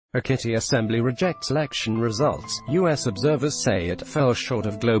Ekiti Assembly rejects election results. U.S. observers say it fell short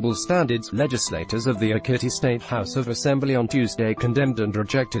of global standards. Legislators of the Ekiti State House of Assembly on Tuesday condemned and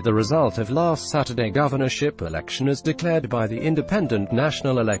rejected the result of last Saturday's governorship election as declared by the Independent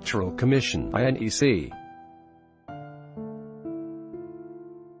National Electoral Commission (INEC).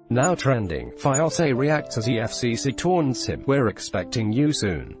 Now trending, Fayose reacts as EFCC taunts him, "We're expecting you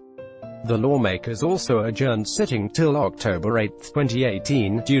soon." The lawmakers also adjourned sitting till October 8,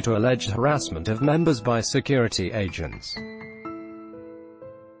 2018, due to alleged harassment of members by security agents.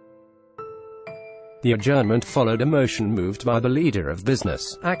 The adjournment followed a motion moved by the leader of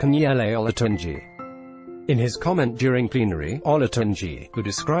business, Akanyele Olatunji. In his comment during plenary, Olatunji, who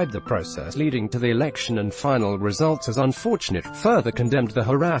described the process leading to the election and final results as unfortunate, further condemned the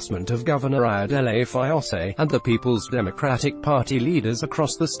harassment of Governor Ayodele Fayose and the People's Democratic Party leaders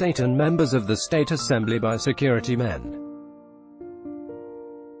across the state and members of the State Assembly by security men.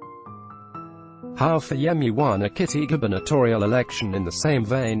 How Fayemi won Ekiti gubernatorial election. In the same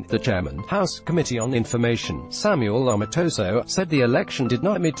vein, the chairman, House Committee on Information, Samuel Omatoso, said the election did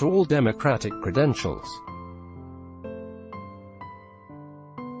not meet all democratic credentials.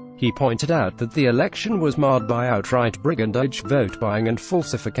 He pointed out that the election was marred by outright brigandage, vote buying and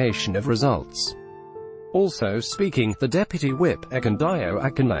falsification of results. Also speaking, the deputy whip, Ekundayo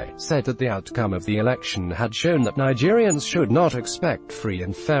Akinle, said that the outcome of the election had shown that Nigerians should not expect free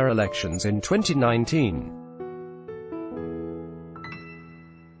and fair elections in 2019.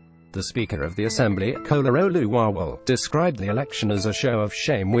 The Speaker of the Assembly, Kolarolu Wawal, described the election as a show of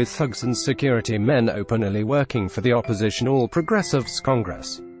shame with thugs and security men openly working for the opposition All Progressives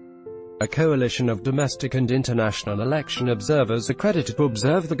Congress. A coalition of domestic and international election observers accredited to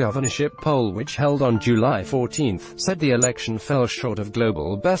observe the governorship poll, which held on July 14, said the election fell short of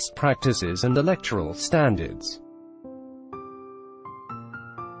global best practices and electoral standards.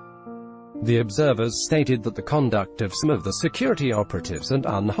 The observers stated that the conduct of some of the security operatives and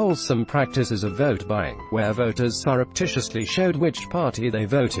unwholesome practices of vote buying, where voters surreptitiously showed which party they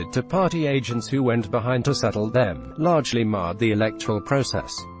voted to party agents who went behind to settle them, largely marred the electoral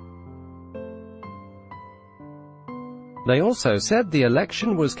process. They also said the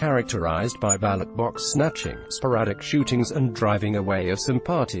election was characterized by ballot box snatching, sporadic shootings and driving away of some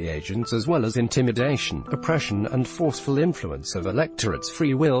party agents, as well as intimidation, oppression and forceful influence of electorate's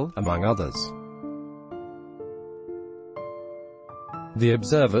free will, among others. The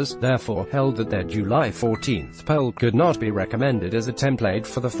observers, therefore, held that their July 14 poll could not be recommended as a template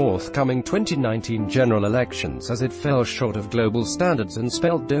for the forthcoming 2019 general elections, as it fell short of global standards and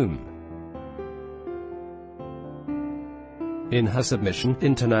spelled doom. In her submission,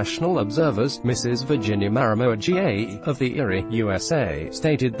 international observers, Mrs. Virginia Marimoa GA, of the Erie, USA,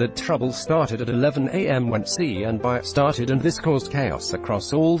 stated that trouble started at 11 a.m. when C and B started, and this caused chaos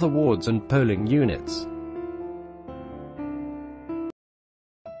across all the wards and polling units.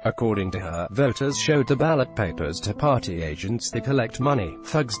 According to her, voters showed the ballot papers to party agents to collect money.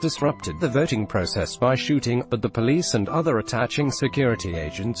 Thugs disrupted the voting process by shooting, but the police and other attaching security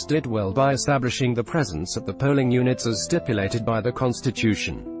agents did well by establishing the presence at the polling units as stipulated by the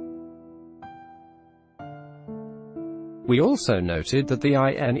Constitution. We also noted that the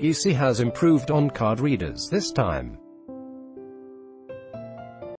INEC has improved on card readers this time.